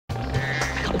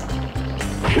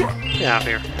Get out of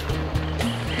here.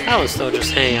 I was still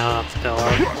just hanging out off the pillar.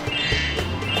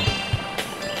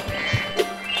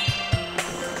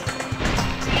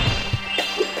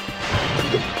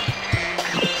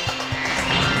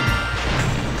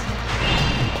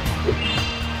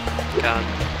 God.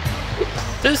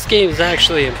 This game is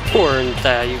actually important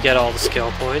that you get all the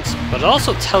skill points, but it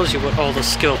also tells you what all the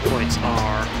skill points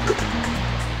are.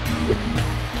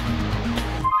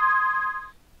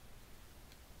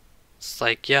 It's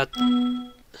like, yeah,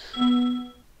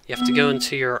 you have to go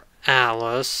into your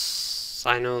Atlas.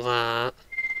 I know that.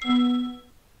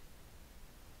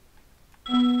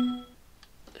 And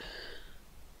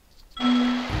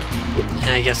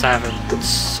I guess I haven't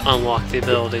unlocked the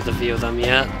ability to view them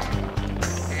yet.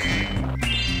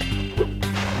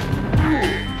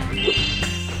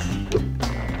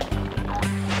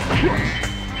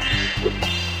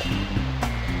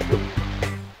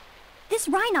 This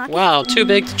Rhinoc. Wow, too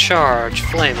big to charge.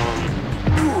 Flame on.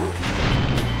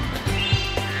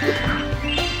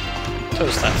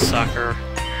 Toast that sucker.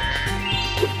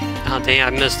 Oh dang, I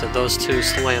missed it. Those two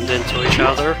slammed into each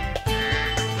other.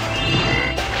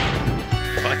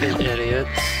 Fucking idiots.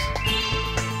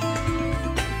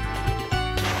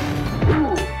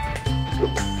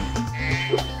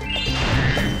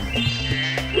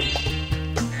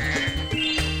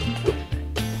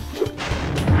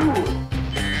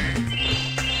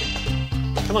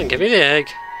 Come on, give me the egg.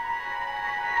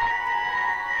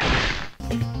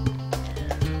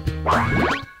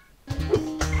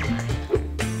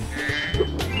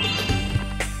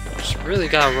 Just really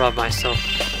gotta rub myself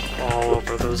all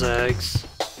over those eggs.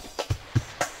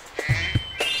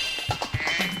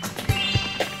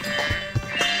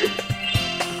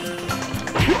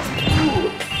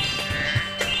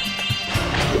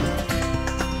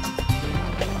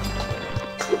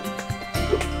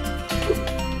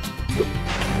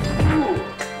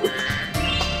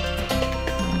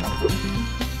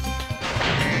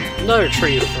 Another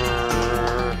tree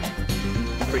for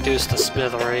reduce the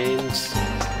smithereens.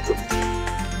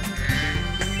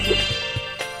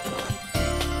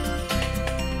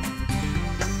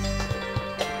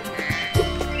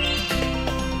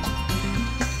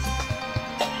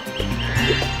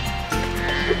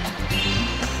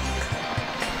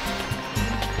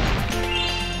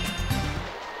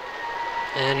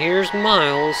 And here's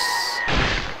Miles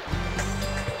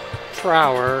per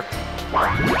hour.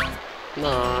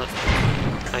 Not,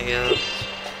 I guess.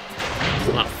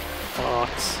 It's not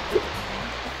Fox.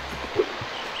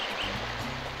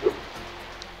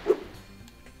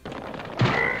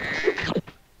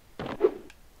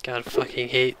 God, fucking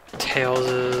hate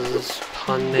Tails'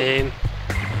 pun name.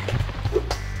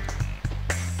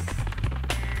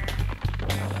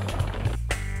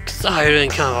 Cause I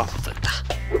didn't come up with it.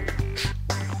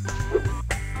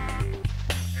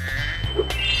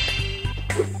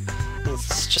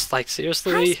 It's just like,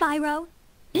 seriously? Hi, Spyro.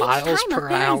 Miles per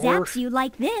hour? Zaps you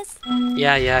like this.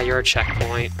 Yeah, you're a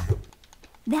checkpoint.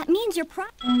 That means you're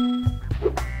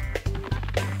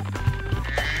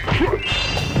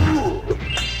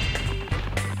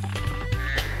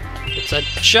It's a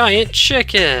giant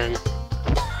chicken!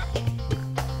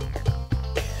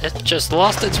 It just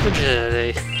lost its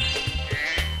virginity.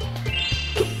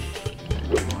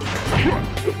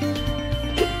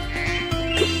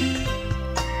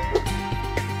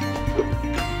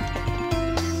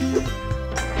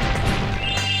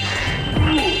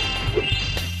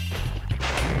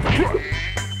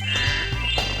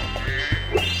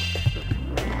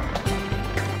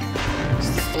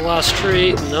 Is this the last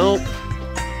tree? Nope.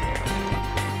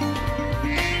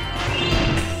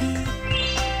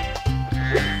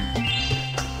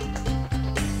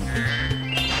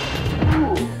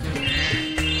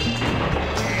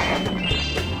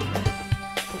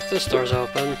 This door's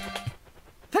open.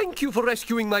 Thank you for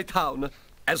rescuing my town.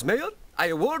 As mayor, I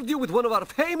award you with one of our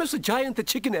famous giant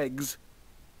chicken eggs.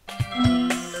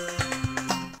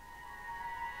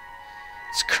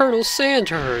 It's Colonel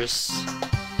Sanders.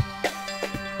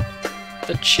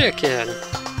 The chicken.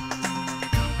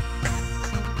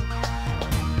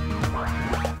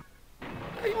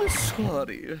 I'm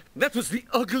sorry. That was the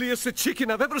ugliest chicken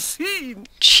I've ever seen.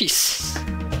 Jesus.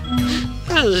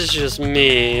 That is just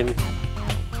mean.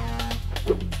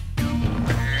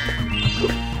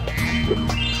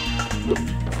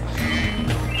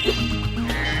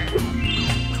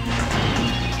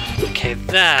 Okay,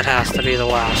 that has to be the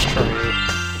last tree.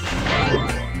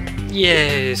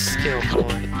 Yay, skill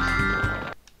point.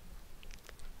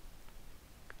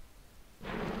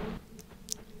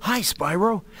 Hi,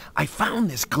 Spyro. I found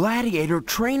this gladiator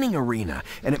training arena,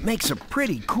 and it makes a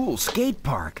pretty cool skate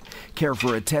park. Care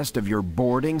for a test of your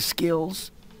boarding skills?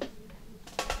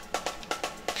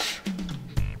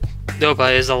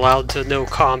 nobody is allowed to know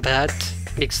combat.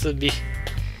 Makes them be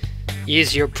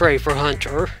easier prey for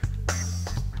Hunter.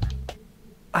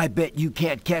 I bet you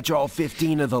can't catch all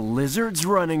 15 of the lizards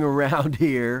running around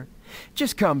here.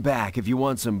 Just come back if you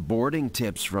want some boarding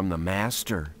tips from the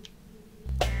master.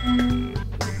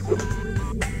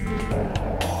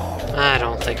 I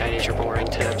don't think I need your boring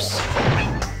tips.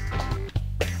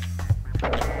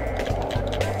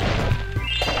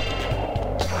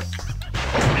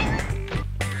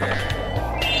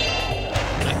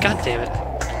 God damn it.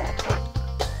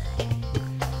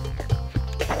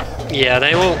 Yeah,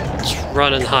 they won't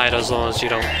run and hide as long as you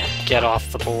don't get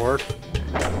off the board.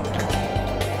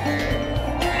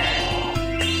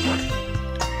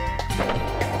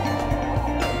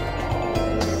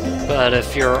 But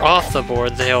if you're off the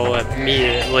board, they'll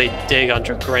immediately dig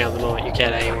underground the moment you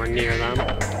get anywhere near them.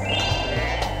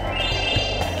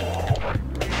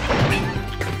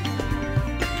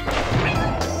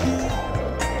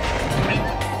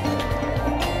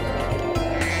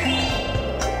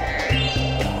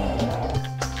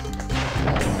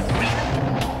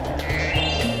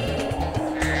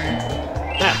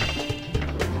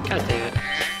 God damn it.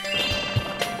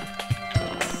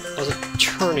 I wasn't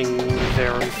turning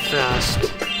very fast.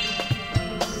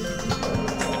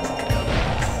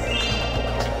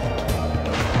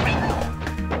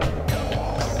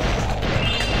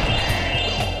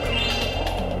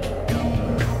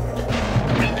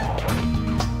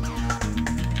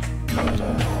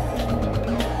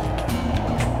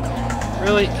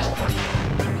 Really?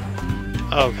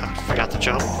 Oh god, forgot to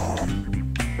jump.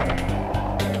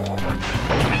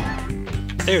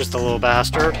 There's the little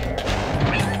bastard.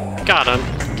 Got him.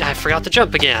 I forgot to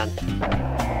jump again.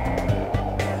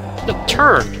 No,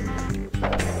 turn!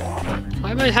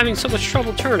 Why am I having so much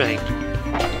trouble turning?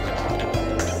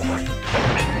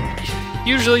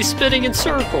 Usually spinning in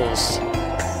circles.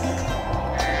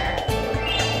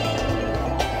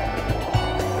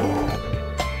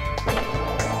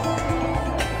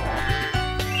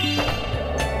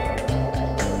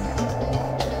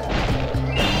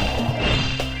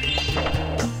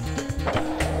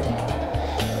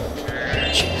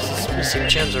 Missing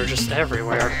gems are just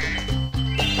everywhere.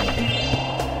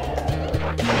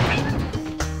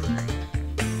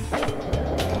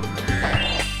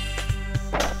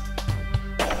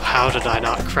 How did I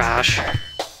not crash?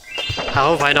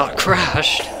 How have I not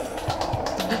crashed?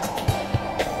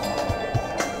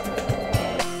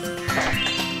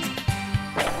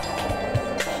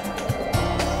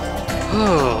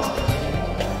 Oh.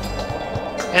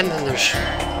 And then there's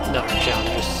another gem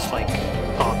just like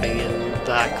popping in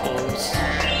that close.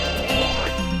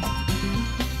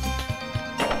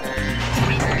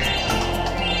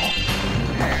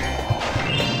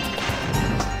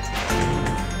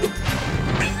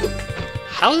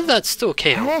 How did that still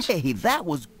count? Hey, that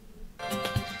was... Oh,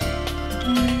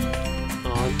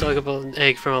 I dug up an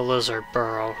egg from a lizard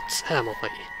burrow. It's Emily.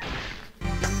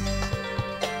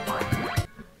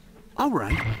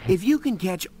 Alright, if you can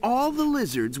catch all the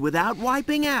lizards without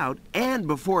wiping out, and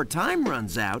before time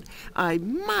runs out, I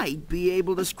might be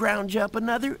able to scrounge up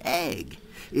another egg.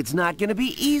 It's not gonna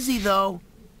be easy, though.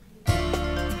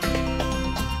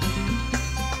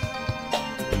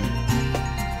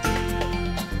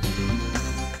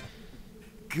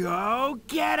 Go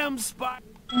get 'em, Spot!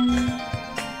 Alright,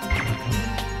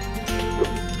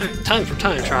 time for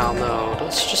time trial mode.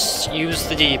 Let's just use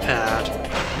the D-pad.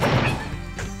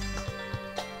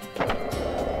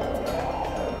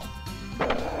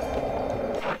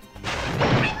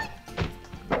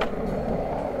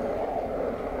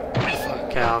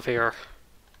 Out of here.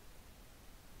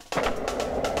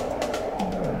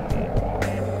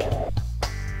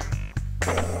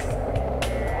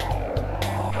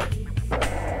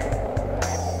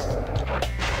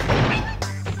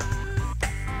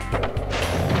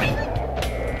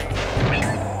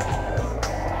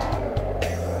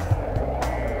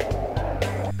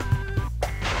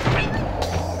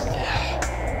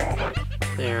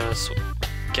 There, let's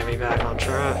get me back on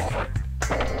track.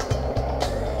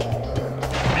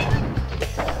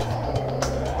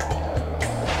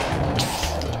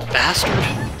 Bastard!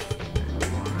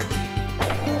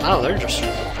 Oh, they're just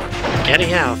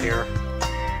getting out of here.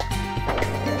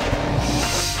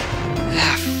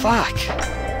 Ah, fuck!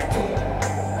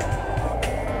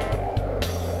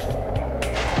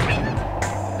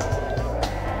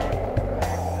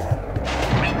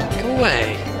 Go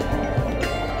away!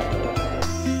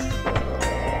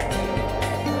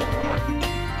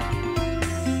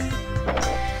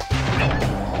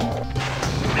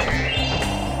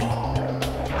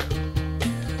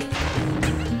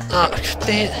 Oh,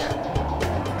 damn.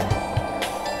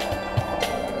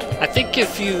 I think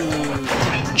if you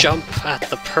jump at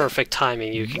the perfect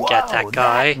timing, you can get that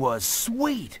guy. That was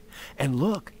sweet. And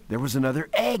look, there was another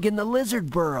egg in the lizard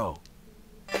burrow.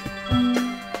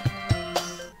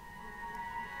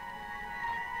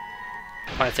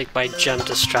 I think my gem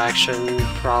distraction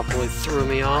probably threw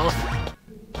me off.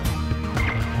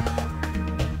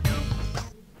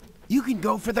 You can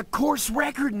go for the course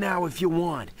record now if you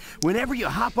want. Whenever you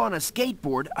hop on a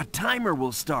skateboard, a timer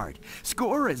will start.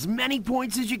 Score as many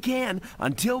points as you can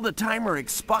until the timer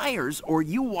expires or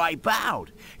you wipe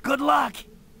out. Good luck!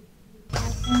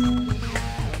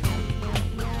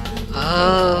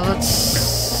 Let's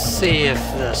see if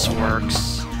this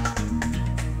works.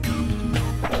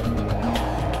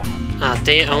 Ah,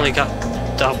 they only got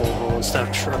double instead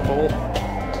of triple.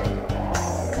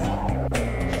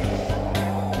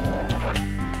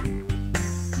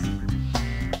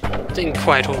 Didn't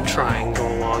quite hold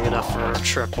triangle long enough for a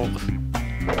triple.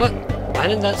 What? Why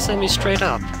didn't that send me straight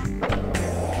up?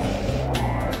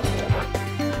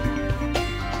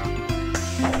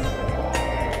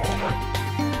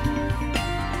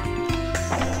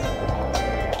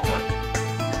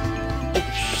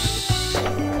 Oops.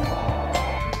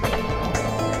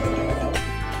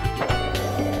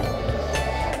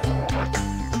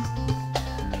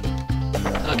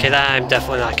 Okay, that I'm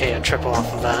definitely not getting a triple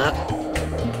off of that.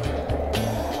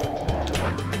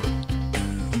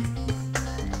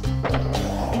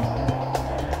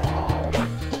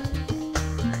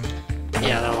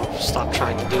 Stop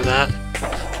trying to do that.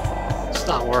 It's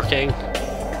not working.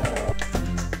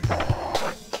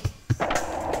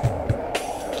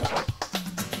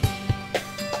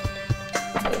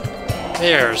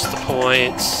 There's the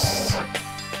points.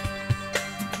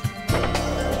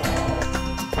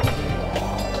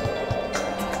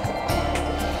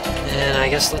 And I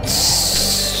guess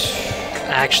let's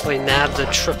actually nab the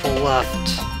triple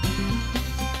left.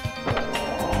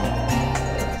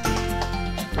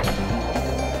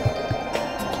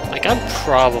 I'm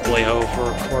probably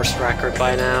over a course record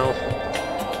by now.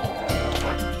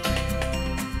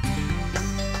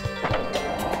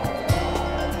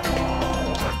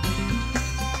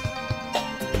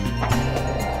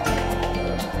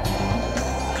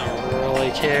 Don't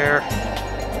really care.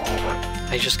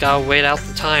 I just gotta wait out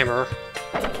the timer.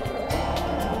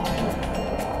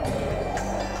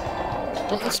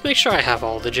 Well, let's make sure I have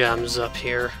all the gems up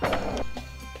here.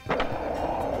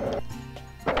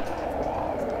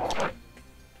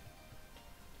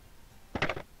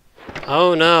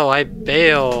 Oh no, I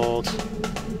bailed.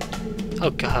 Oh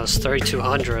god, it's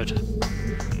 3,200.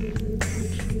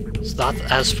 It's not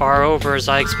as far over as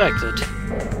I expected.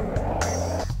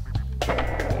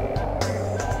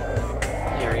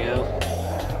 There we go.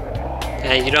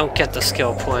 And you don't get the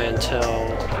skill point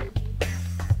until...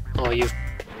 oh, you've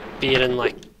beaten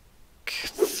like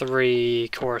 3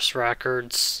 course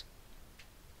records.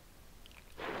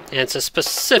 And it's a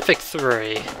specific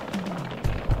 3.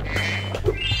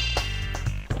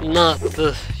 Not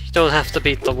the... you don't have to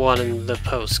beat the one in the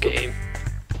post game.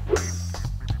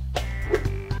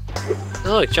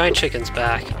 Oh look, Giant Chicken's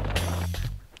back.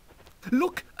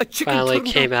 Look, a chicken Finally turned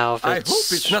came up. out of its, I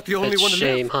hope it's not the only its one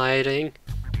shame left. hiding.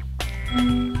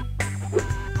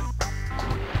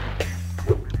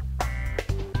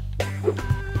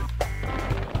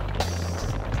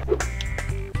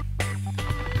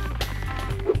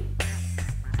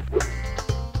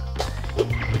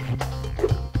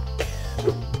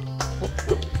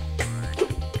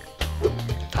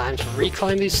 Time to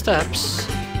reclimb these steps.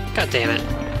 God damn it.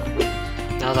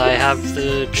 Now that I have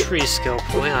the tree skill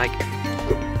point,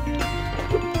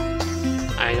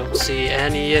 I don't see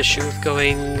any issue with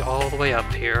going all the way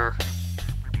up here.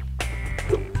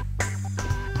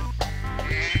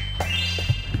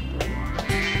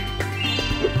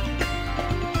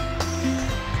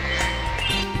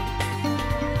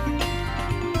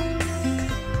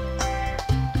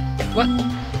 What?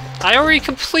 I already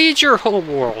completed your whole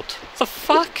world. The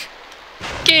fuck?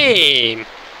 Game!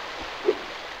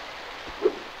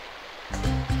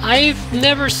 I've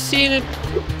never seen it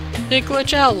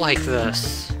glitch out like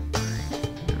this.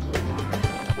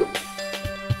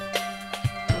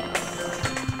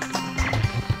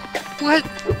 What?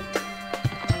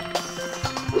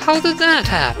 How did that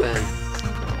happen?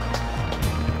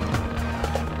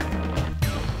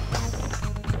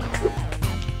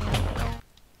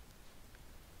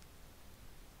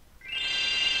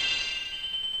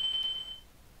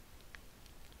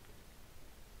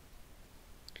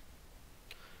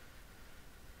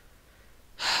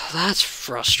 That's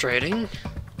frustrating.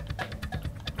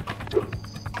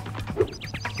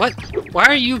 What? Why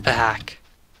are you back?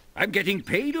 I'm getting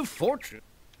paid a fortune.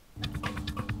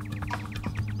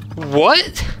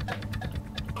 What?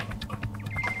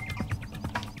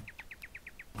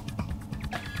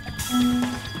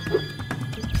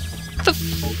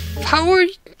 How are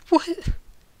you? What?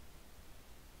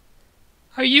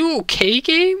 Are you okay,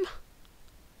 game?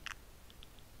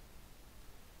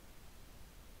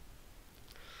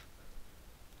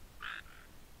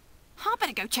 I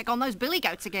better go check on those billy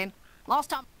goats again. Last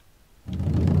time.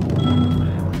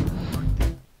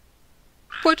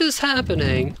 What is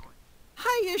happening?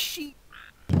 Hiya, sheep.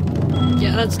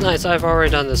 Yeah, that's nice. I've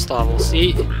already done this level.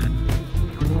 See?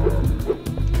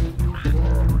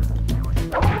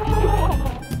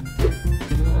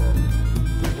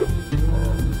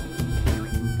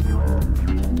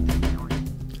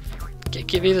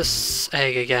 Give me this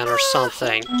egg again or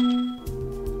something.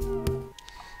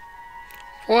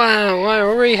 Wow, I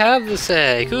already have this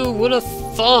egg. Who would have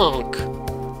thunk?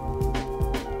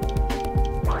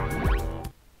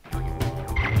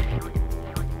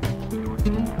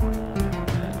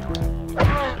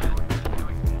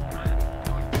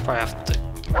 Probably have to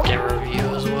get a review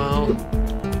as well.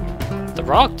 The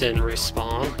rock didn't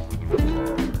respawn.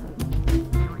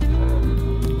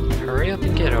 Hurry up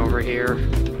and get over here.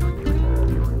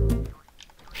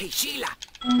 Hey, Sheila!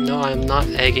 No, I'm not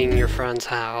egging your friend's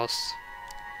house.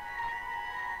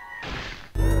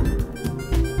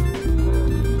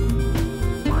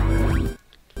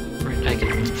 Right, I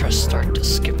can press start to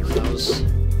skip those.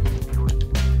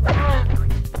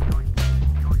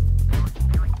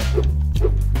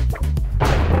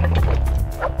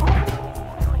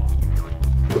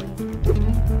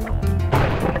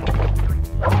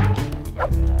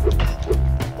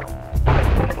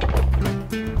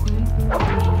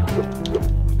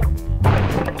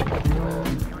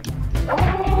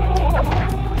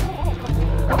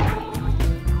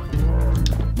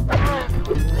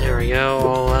 There we go,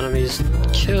 all enemies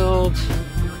killed.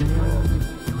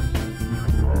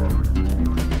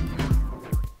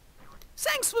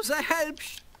 Thanks for the help.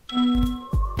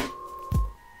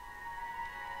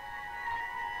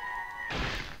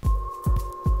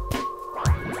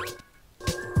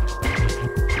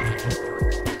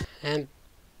 And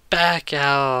back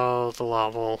out of the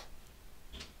level.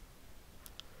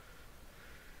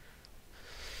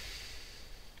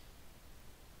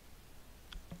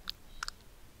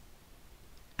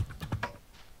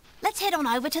 Let's head on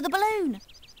over to the balloon.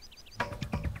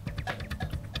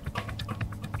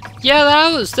 Yeah,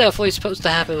 that was definitely supposed to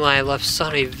happen when I left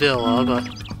Sunny Villa, but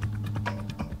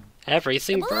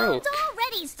everything The broke. balloon's all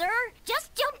ready, sir.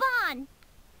 Just jump on.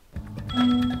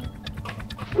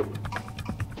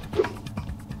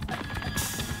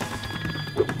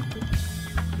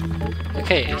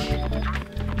 Okay.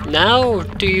 Now,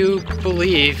 do you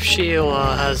believe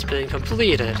Sheila has been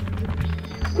completed?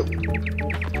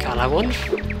 God, I wonder.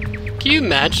 Can you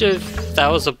imagine if that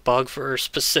was a bug for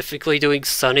specifically doing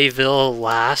Sunnyville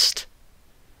last?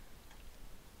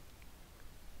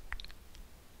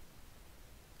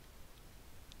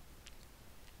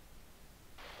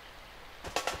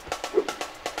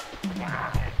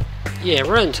 Yeah,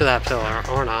 run into that pillar,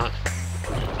 or not.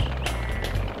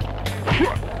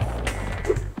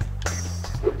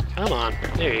 Come on,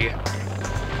 there you go.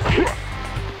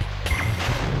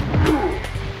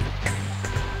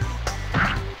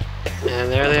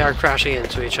 And there they are crashing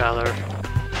into each other.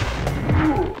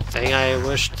 Thing I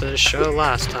wished to show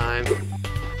last time.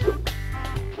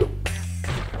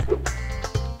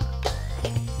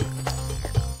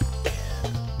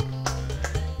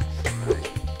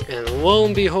 And lo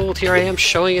and behold, here I am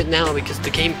showing it now because the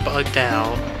game bugged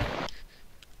out.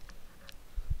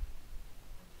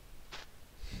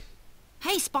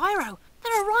 Hey, Spyro,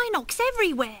 there are Rhinox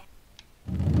everywhere.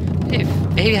 If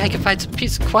maybe I can find some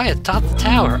peace and quiet atop the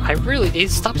tower. I really need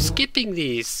to stop skipping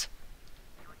these.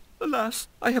 Alas,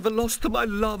 I have lost my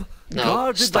love. No,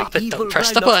 Guarded stop by it, evil don't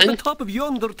press the Rhinox button. at the top of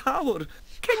yonder tower.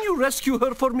 Can you rescue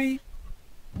her for me?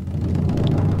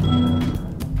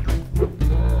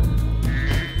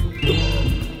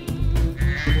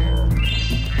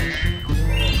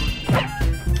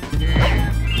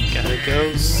 Gotta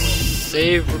go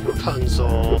save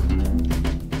Rapunzel.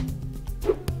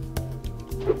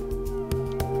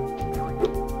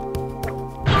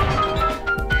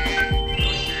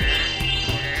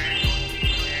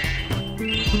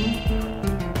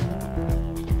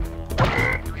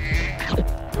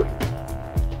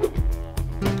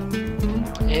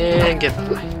 And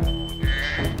goodbye.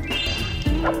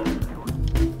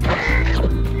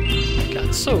 God,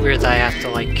 it's so weird that I have to,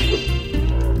 like,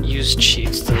 use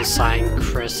cheats to assign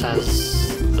Chris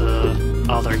as the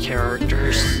other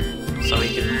characters so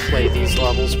he can play these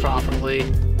levels properly.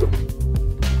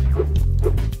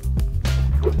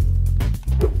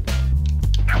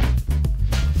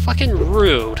 Fucking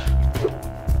rude.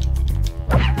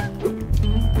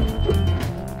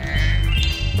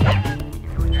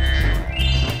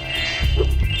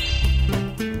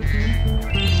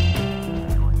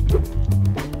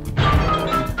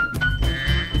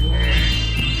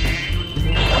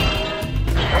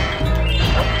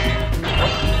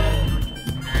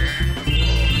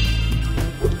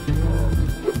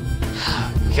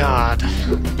 God,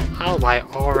 how am I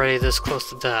already this close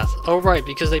to death? Oh right,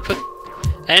 because they put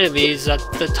enemies at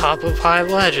the top of high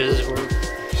ledges where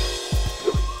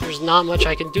there's not much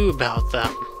I can do about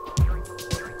them.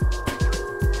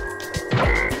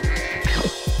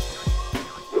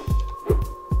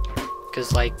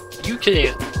 Because, like, you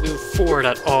can't move forward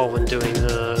at all when doing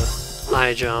the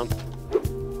high jump.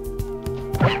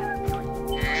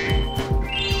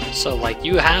 So, like,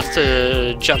 you have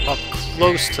to jump up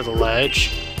close to the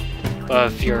ledge.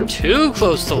 But if you're too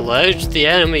close to the ledge, the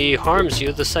enemy harms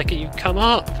you the second you come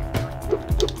up.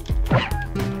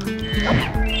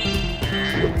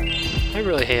 I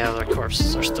really hate how their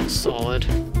corpses are still solid.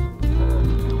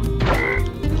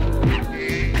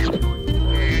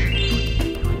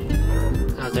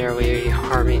 How dare we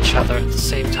harm each other at the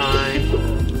same time?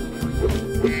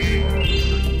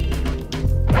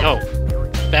 No.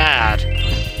 Bad.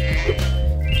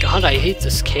 God, I hate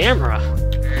this camera.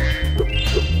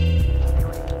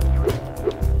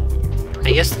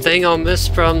 I guess the thing I'll miss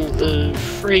from the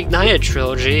Free Ignited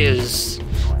trilogy is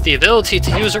the ability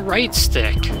to use a right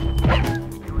stick.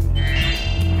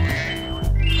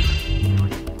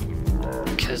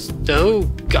 Because no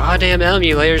goddamn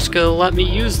emulator's gonna let me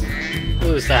use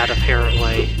that,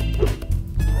 apparently.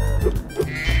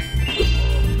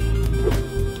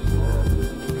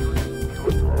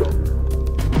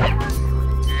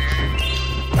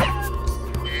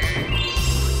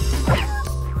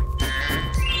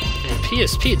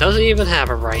 PSP doesn't even have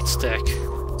a right stick.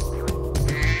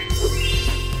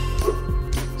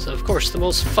 So of course the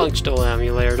most functional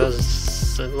emulator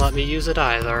doesn't let me use it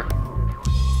either.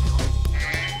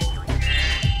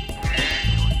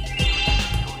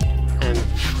 And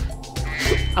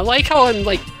I like how I'm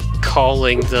like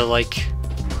calling the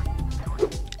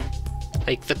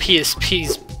the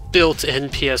PSP's built-in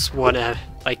PS1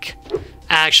 like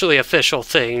actually official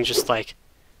thing, just like,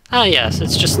 ah yes,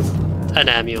 it's just an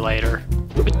emulator.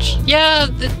 Which, yeah,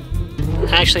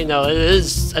 actually no, it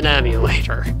is an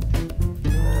emulator.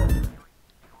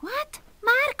 What?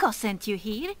 Marco sent you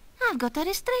here? I've got a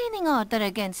restraining order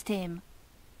against him.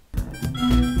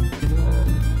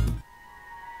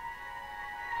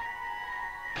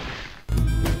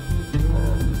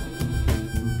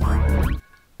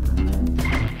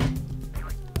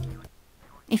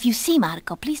 If you see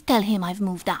Marco, please tell him I've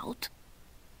moved out.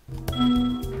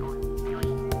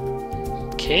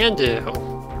 Can do.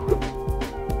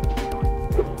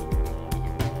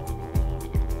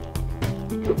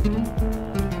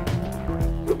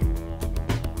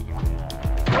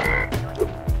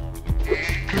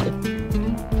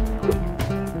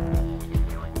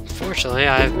 Fortunately,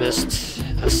 I've missed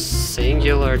a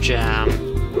singular gem.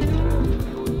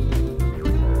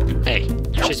 Hey,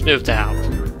 she's moved out.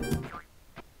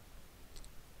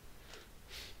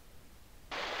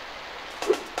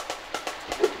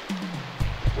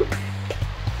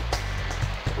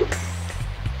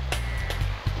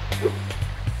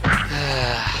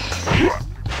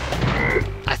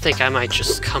 I think I might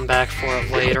just come back for it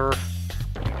later.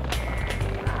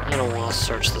 I don't want to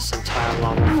search this entire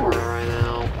level for it right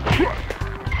now.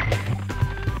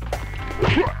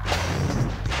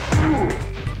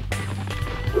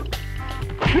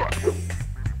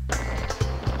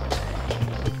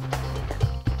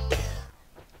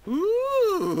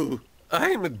 Ooh,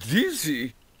 I'm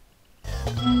dizzy.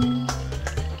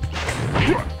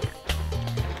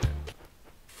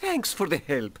 Thanks for the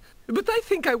help, but I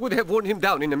think I would have worn him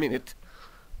down in a minute.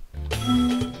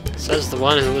 Says the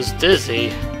one who was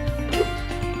dizzy.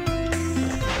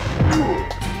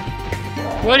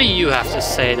 What do you have to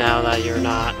say now that you're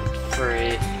not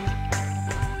free?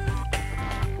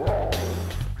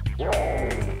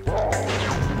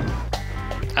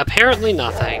 Apparently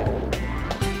nothing.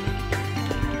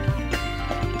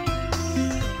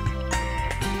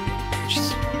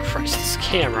 Jesus Christ, this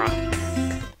camera.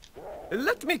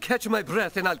 Let me catch my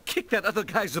breath and I'll kick that other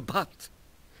guy's butt.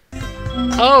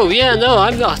 Oh, yeah, no,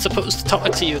 I'm not supposed to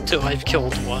talk to you until I've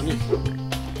killed one.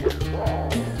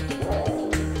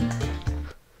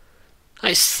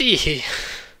 I see.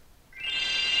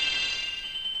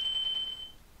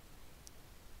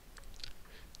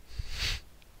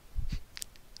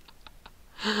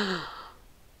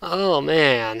 Oh,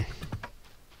 man.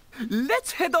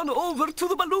 Let's head on over to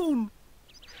the balloon.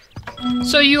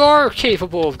 So you are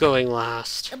capable of going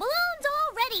last. The balloon's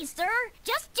all ready, sir.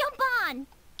 Just jump on.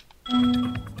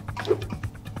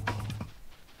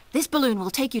 This balloon will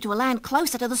take you to a land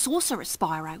closer to the sorcerer,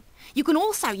 Spyro. You can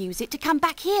also use it to come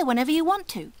back here whenever you want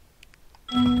to.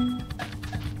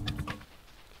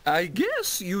 I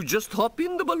guess you just hop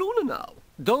in the balloon now.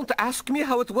 Don't ask me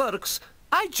how it works.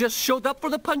 I just showed up for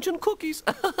the punch and cookies.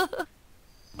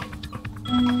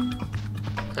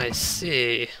 I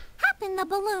see. Hop in the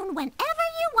balloon whenever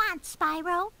you want,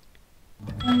 Spyro.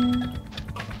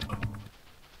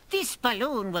 This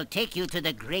balloon will take you to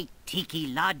the great Tiki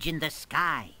Lodge in the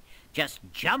sky. Just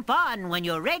jump on when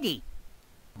you're ready.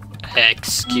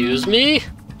 Excuse me?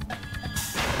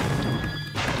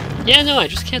 Yeah, no, I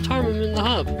just can't harm him in the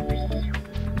hub.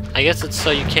 I guess it's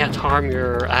so you can't harm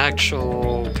your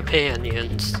actual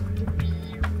companions.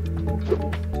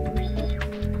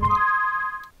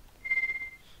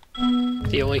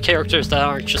 The only characters that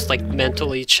aren't just like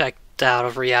mentally checked out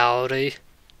of reality.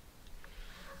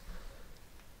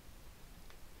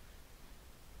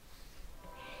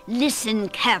 Listen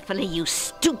carefully, you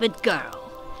stupid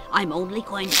girl. I'm only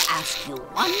going to ask you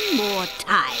one more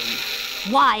time.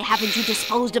 Why haven't you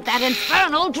disposed of that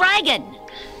infernal dragon?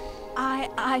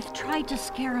 I've tried to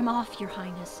scare him off, Your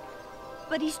Highness.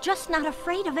 But he's just not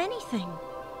afraid of anything.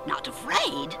 Not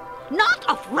afraid? Not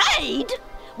afraid?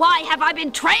 Why have I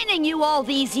been training you all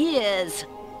these years?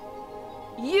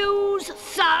 Use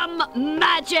some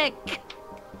magic!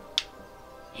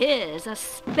 Here's a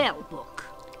spell book.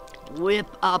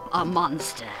 Whip up a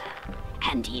monster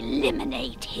and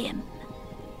eliminate him.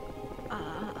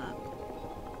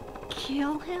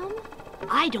 Kill him?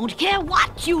 I don't care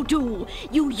what you do,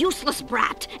 you useless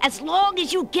brat, as long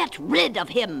as you get rid of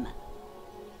him.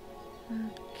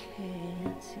 Okay,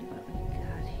 let's see what we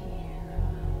got here.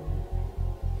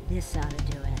 This ought to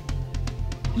do it.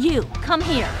 You, come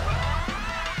here.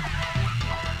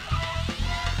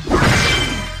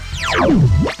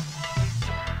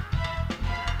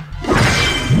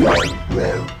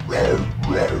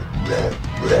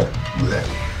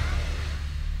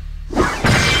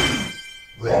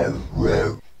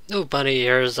 No bunny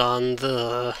ears on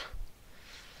the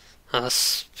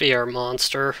sphere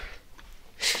monster.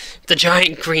 The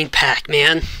giant green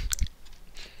Pac-Man.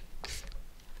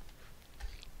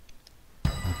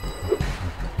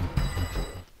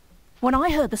 When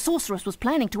I heard the sorceress was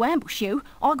planning to ambush you,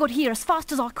 I got here as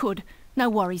fast as I could. No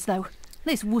worries, though.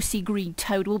 This wussy green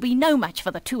toad will be no match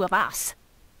for the two of us.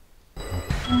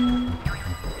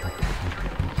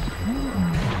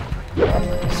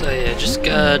 So yeah, just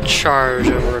gotta charge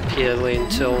him repeatedly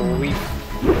until he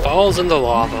falls in the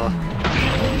lava.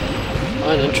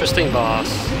 What an interesting boss.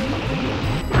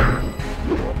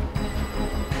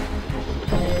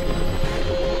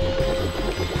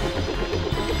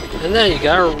 And then you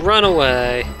gotta run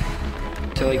away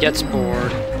till he gets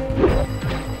bored.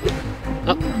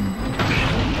 Oh.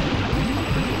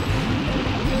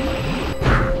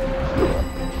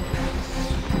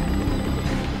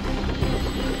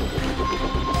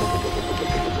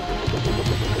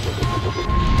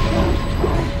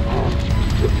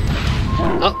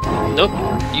 Oh, nope.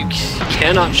 You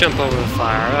cannot jump over the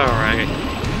fire. Alright.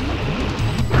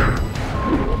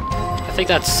 I think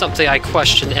that's something I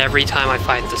question every time I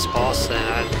fight this boss,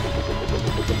 and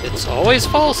it's always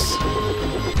false.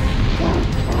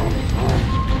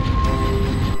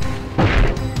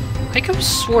 I could have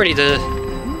sworn he didn't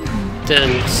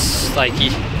like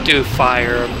do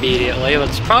fire immediately, but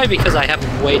it's probably because I have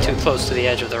him way too close to the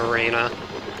edge of the arena.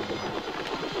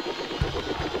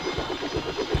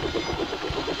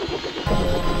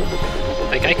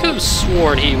 Like, I could have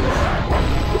sworn he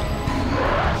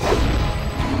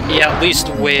at least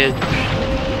waited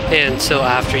until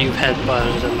after you've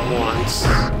headbutted him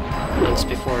once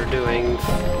before doing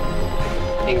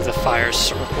the fire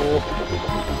circle.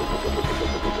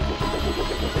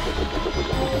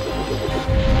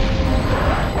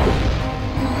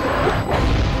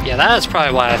 Yeah, that is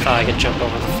probably why I thought I could jump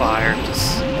over the fire,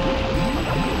 because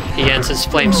he ends his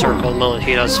flame circle the moment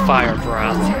he does fire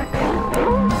breath.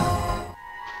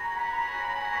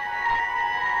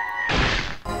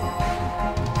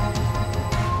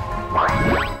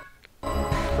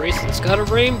 Grayson's got a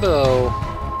rainbow.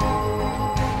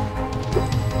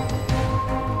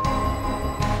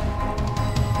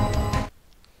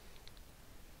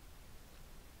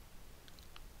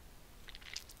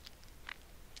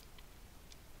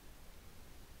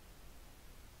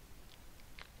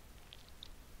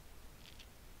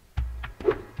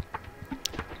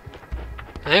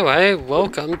 Anyway,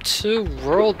 welcome to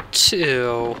World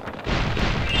 2.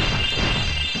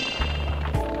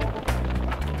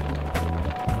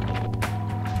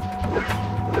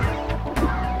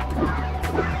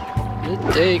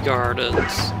 Day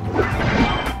Gardens.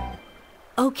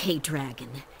 Okay, Dragon.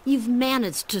 You've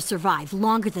managed to survive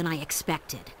longer than I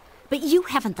expected. But you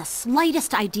haven't the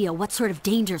slightest idea what sort of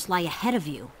dangers lie ahead of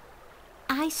you.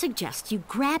 I suggest you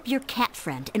grab your cat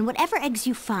friend and whatever eggs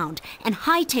you found and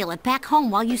hightail it back home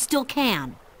while you still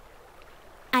can.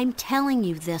 I'm telling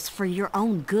you this for your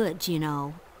own good, you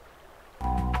know.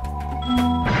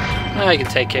 I can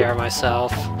take care of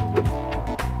myself.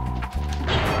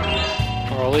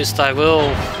 Or at least I will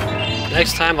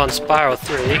next time on Spyro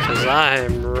 3, because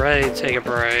I'm ready to take a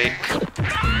break.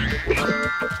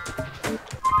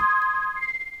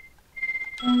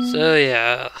 So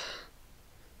yeah.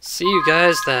 See you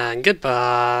guys then.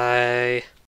 Goodbye.